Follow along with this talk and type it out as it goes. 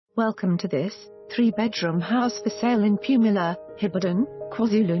Welcome to this 3-bedroom house for sale in Pumula, Hibberdene,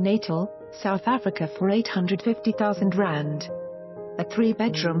 KwaZulu Natal, South Africa for R850,000. A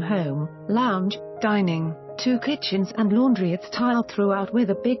 3-bedroom home, lounge, dining, 2 kitchens and laundry. It's tiled throughout with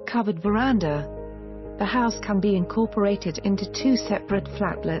a big covered veranda. The house can be incorporated into 2 separate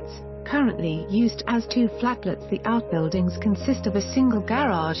flatlets, currently used as 2 flatlets. The outbuildings consist of a single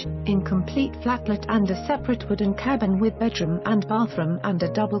garage, incomplete flatlet and a separate wooden cabin with bedroom and bathroom and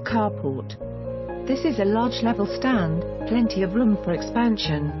a double carport. This is a large level stand, plenty of room for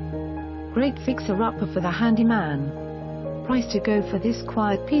expansion. Great fixer-upper for the handyman. Price to go for this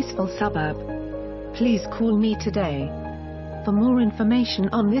quiet peaceful suburb? Please call me today. For more information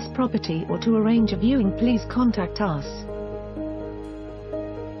on this property or to arrange a viewing, please contact us.